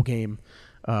whatever bowl game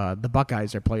the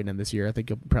Buckeyes are playing in this year. I think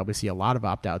you'll probably see a lot of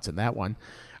opt-outs in that one.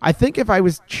 I think if I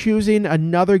was choosing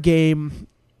another game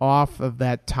off of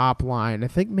that top line, I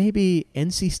think maybe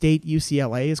NC State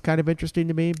UCLA is kind of interesting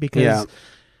to me because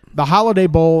the Holiday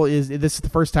Bowl this is the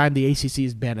first time the ACC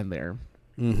has been in there.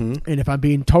 Mm-hmm. And if I'm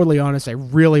being totally honest, I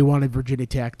really wanted Virginia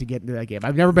Tech to get into that game.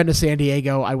 I've never been to San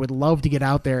Diego. I would love to get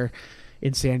out there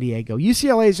in San Diego.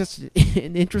 UCLA is just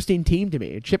an interesting team to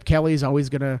me. Chip Kelly is always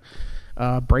going to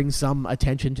bring some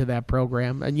attention to that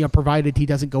program, and provided he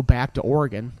doesn't go back to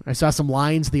Oregon. I saw some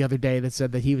lines the other day that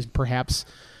said that he was perhaps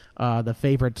the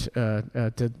favorite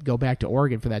to go back to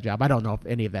Oregon for that job. I don't know if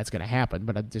any of that's going to happen,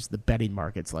 but just the betting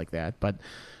markets like that. But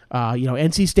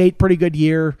NC State, pretty good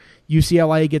year.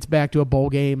 UCLA gets back to a bowl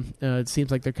game. It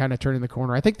seems like they're kind of turning the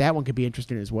corner. I think that one could be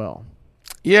interesting as well.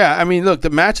 Yeah, I mean, look, the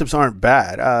matchups aren't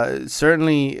bad.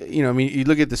 Certainly, you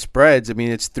look at the spreads. I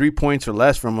mean, it's 3 points or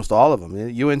less for almost all of them.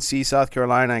 UNC, South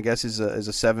Carolina, I guess, is a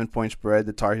 7-point spread.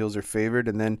 The Tar Heels are favored,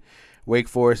 and then Wake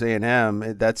Forest,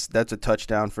 A&M. That's a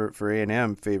touchdown for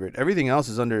A&M favorite. Everything else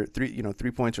is under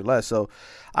 3 points or less. So,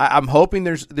 I'm hoping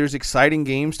there's exciting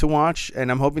games to watch, and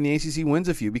I'm hoping the ACC wins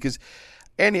a few because,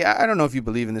 Andy, I don't know if you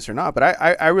believe in this or not, but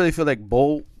I really feel like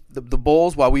the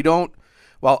bowls, while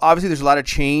obviously there's a lot of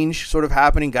change sort of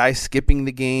happening, guys skipping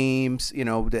the games,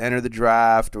 to enter the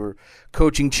draft or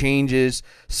coaching changes,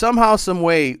 somehow, some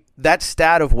way, that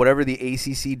stat of whatever the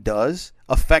ACC does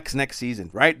affects next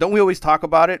season, right? Don't we always talk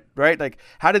about it, right? Like,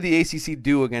 how did the ACC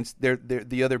do against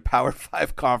the other Power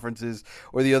 5 conferences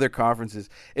or the other conferences?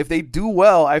 If they do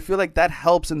well, I feel like that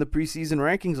helps in the preseason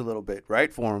rankings a little bit,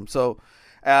 right, for them. So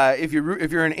if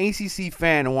you're an ACC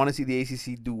fan and want to see the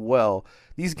ACC do well,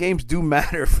 these games do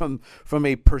matter from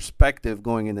a perspective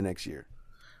going into next year.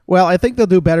 Well, I think they'll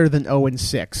do better than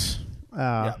 0-6,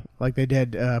 like they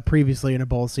did previously in a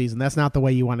bowl season. That's not the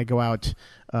way you want to go out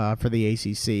for the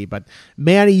ACC. But,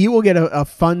 Manny, you will get a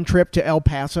fun trip to El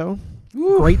Paso.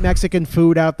 Ooh. Great Mexican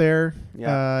food out there.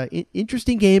 Yeah.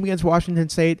 Interesting game against Washington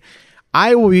State.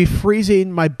 I will be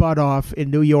freezing my butt off in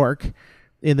New York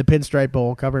in the Pinstripe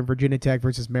Bowl, covering Virginia Tech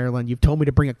versus Maryland. You've told me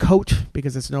to bring a coat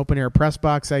because it's an open-air press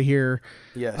box, I hear.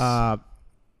 Yes.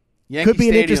 Could be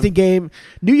an interesting game.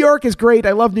 New York is great.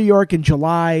 I love New York in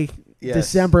July. Yes.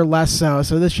 December less so.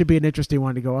 So this should be an interesting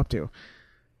one to go up to.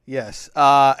 Yes.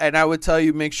 And I would tell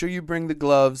you, make sure you bring the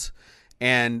gloves.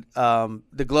 And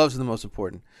the gloves are the most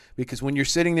important. Because when you're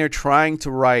sitting there trying to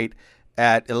write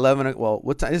at 11, well,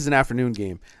 what time? This is an afternoon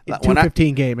game.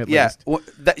 2:15 game at least. Yeah,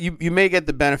 you may get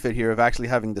the benefit here of actually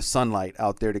having the sunlight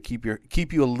out there to keep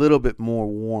you a little bit more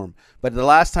warm. But the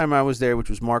last time I was there, which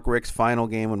was Mark Richt's final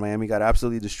game when Miami got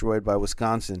absolutely destroyed by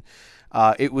Wisconsin,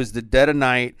 it was the dead of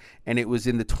night and it was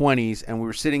in the 20s, and we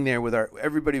were sitting there with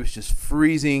everybody was just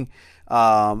freezing,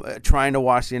 trying to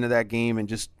watch the end of that game and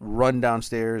just run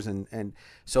downstairs. And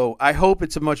so I hope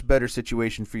it's a much better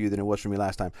situation for you than it was for me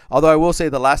last time. Although I will say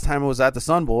the last time I was at the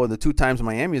Sun Bowl, and the 2 times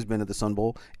Miami has been at the Sun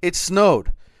Bowl, it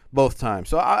snowed both times.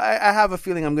 So I have a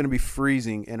feeling I'm going to be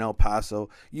freezing in El Paso.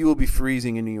 You will be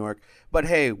freezing in New York. But,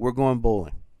 hey, we're going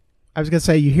bowling. I was going to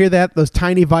say, you hear that? Those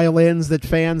tiny violins that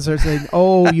fans are saying,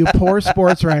 oh, you poor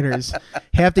sports writers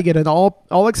have to get an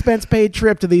all-expense-paid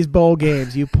trip to these bowl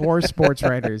games, you poor sports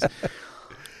writers.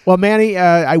 Well, Manny,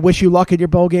 I wish you luck in your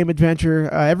bowl game adventure.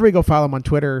 Everybody go follow him on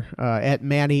Twitter, at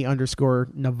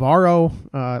Manny_Navarro.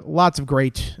 Lots of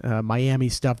great Miami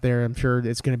stuff there. I'm sure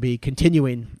it's going to be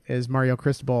continuing as Mario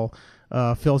Cristobal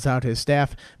fills out his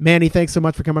staff. Manny, thanks so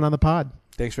much for coming on the pod.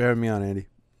 Thanks for having me on, Andy.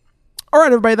 All right,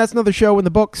 everybody, that's another show in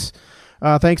the books.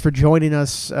 Thanks for joining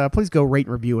us. Please go rate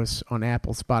and review us on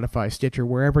Apple, Spotify, Stitcher,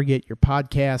 wherever you get your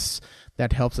podcasts.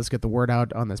 That helps us get the word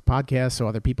out on this podcast so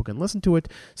other people can listen to it.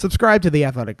 Subscribe to The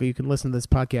Athletic. You can listen to this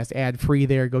podcast ad-free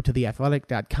there. Go to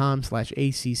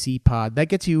theathletic.com/ACCpod. That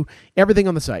gets you everything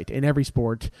on the site in every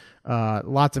sport.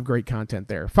 Lots of great content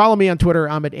there. Follow me on Twitter.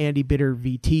 I'm at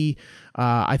AndyBitterVT.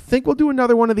 I think we'll do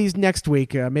another one of these next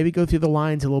week. Maybe go through the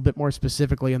lines a little bit more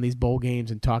specifically on these bowl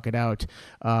games and talk it out.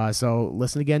 So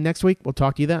listen again next week. We'll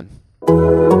talk to you then.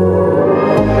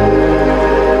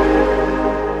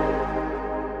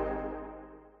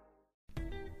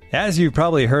 As you've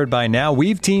probably heard by now,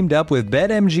 we've teamed up with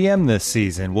BetMGM this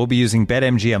season. We'll be using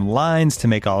BetMGM lines to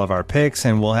make all of our picks,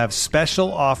 and we'll have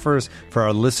special offers for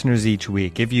our listeners each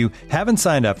week. If you haven't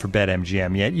signed up for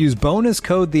BetMGM yet, use bonus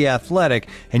code THEATHLETIC,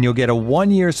 and you'll get a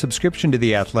 1-year subscription to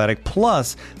The Athletic,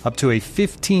 plus up to a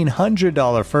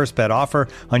 $1,500 first bet offer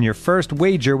on your first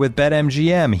wager with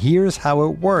BetMGM. Here's how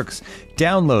it works.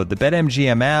 Download the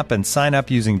BetMGM app and sign up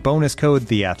using bonus code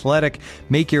THEATHLETIC.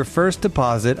 Make your first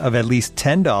deposit of at least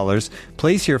 $10.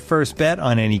 Place your first bet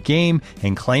on any game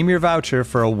and claim your voucher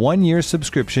for a 1-year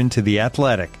subscription to The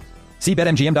Athletic. See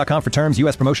BetMGM.com for terms.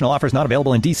 U.S. promotional offers not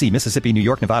available in D.C., Mississippi, New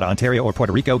York, Nevada, Ontario, or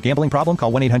Puerto Rico. Gambling problem?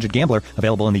 Call 1-800-GAMBLER.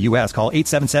 Available in the U.S. Call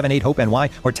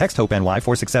 877-8-HOPE-NY or text HOPE-NY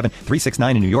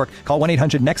 467-369 in New York. Call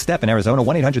 1-800-NEXT-STEP in Arizona.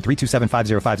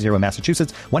 1-800-327-5050 in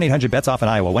Massachusetts. 1-800-BETS-OFF in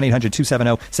Iowa.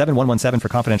 1-800-270-7117 for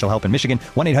confidential help in Michigan.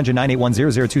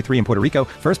 1-800-981-0023 in Puerto Rico.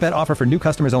 First bet offer for new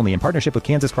customers only in partnership with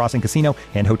Kansas Crossing Casino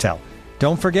and Hotel.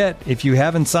 Don't forget, if you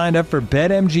haven't signed up for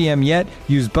BetMGM yet,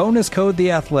 use bonus code The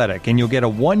Athletic, and you'll get a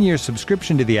 1-year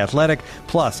subscription to The Athletic,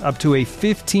 plus up to a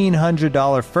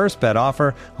 $1,500 first bet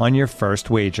offer on your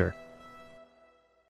first wager.